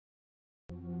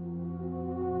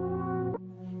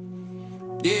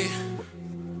Yeah.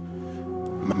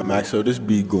 Max, so this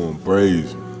beat going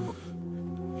crazy.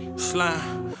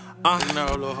 Slime.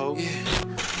 Nero, little hoe.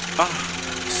 Yeah.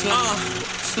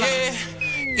 Slime.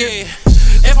 Yeah.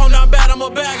 If I'm not bad, I'm a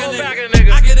bagger,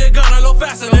 nigga. I get it gun a little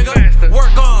faster, nigga.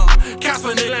 Work on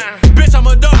Casper, nigga. Bitch, I'm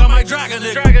a dog, I might drag a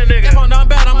nigga. If I'm not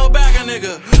bad, I'm a bagger,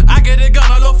 nigga. I get it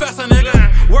gun a little faster,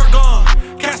 nigga. Work on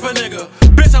Casper, nigga.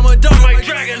 Bitch, I'm a dog, I might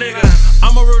drag a nigga.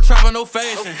 I'm a real trapper, no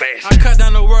facing. I cut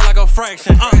down the world like a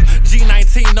fraction.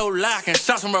 G19, no lacking.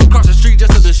 Shots from across the street,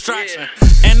 just a distraction.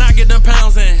 And I get them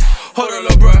pounds in. Hold up,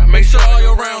 little bruh, make sure all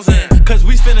your rounds in. Cause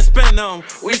we finna spend them.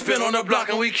 We spin on the block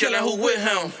and we killin' who with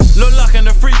him. Lil' luck in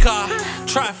the free car.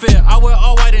 Tri-fit, I wear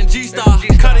all white and G-Star.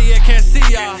 Cartier can't see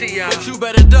y'all, but you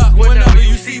better duck whenever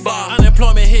you see bar.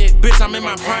 Unemployment hit, bitch, I'm in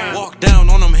my prime. Walk down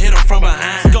on them, hit them from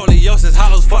behind. Scoliosis,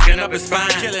 hollows fucking up his spine.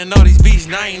 Killing all these beats,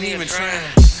 and I ain't even trying.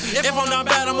 If I'm not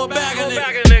bad, I'm a bagger,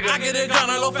 nigga. I get it done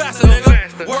a little faster,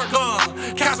 nigga. Work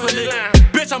on Casper, nigga.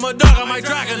 Bitch, I'm a dog, I might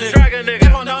drag a nigga.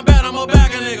 If I'm not bad, I'm a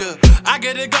bagger, nigga. I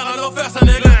get it done a little faster,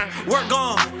 nigga. Work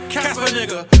on Casper,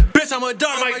 nigga. Bitch, I'm a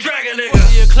dog, I might drag a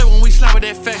nigga. Yeah, clip when we slap with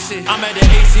that fat shit. I'm at the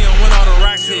ATM when all the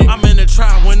racks hit. I'm in the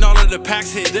trap when all of the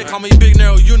packs hit. They call me Big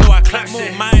Nero, you know I clap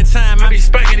shit. My time, I be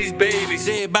spanking these babies.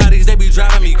 Dead bodies, they be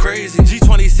driving me crazy.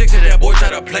 G26 if that boy try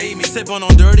to play me. Sippin'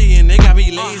 on dirty and they got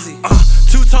me lazy.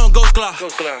 Two-tone ghost glock.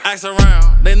 Ask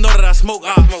around, they know that I smoke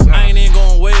ops. I ain't even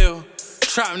going well.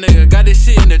 Trap nigga, got this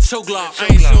shit in the choke lock.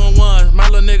 I ain't shooting ones, my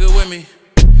little nigga with me.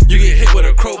 You get hit with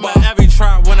a crowbar. I'm at every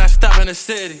trap when I stop in the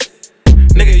city.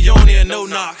 Nigga, you don't need no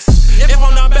knocks. If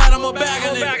I'm not bad, I'm a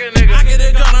bagger, nigga. I get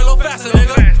it done a little faster,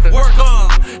 nigga. Work on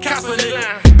Casper,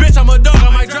 nigga. Bitch, I'm a dog, I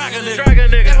might drag a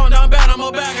nigga. If I'm not bad, I'm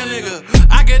a bagger, nigga.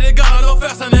 I get it done a little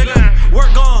faster, nigga.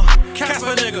 Work on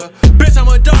Casper, nigga. Bitch, I'm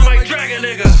a dog, I might drag a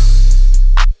nigga.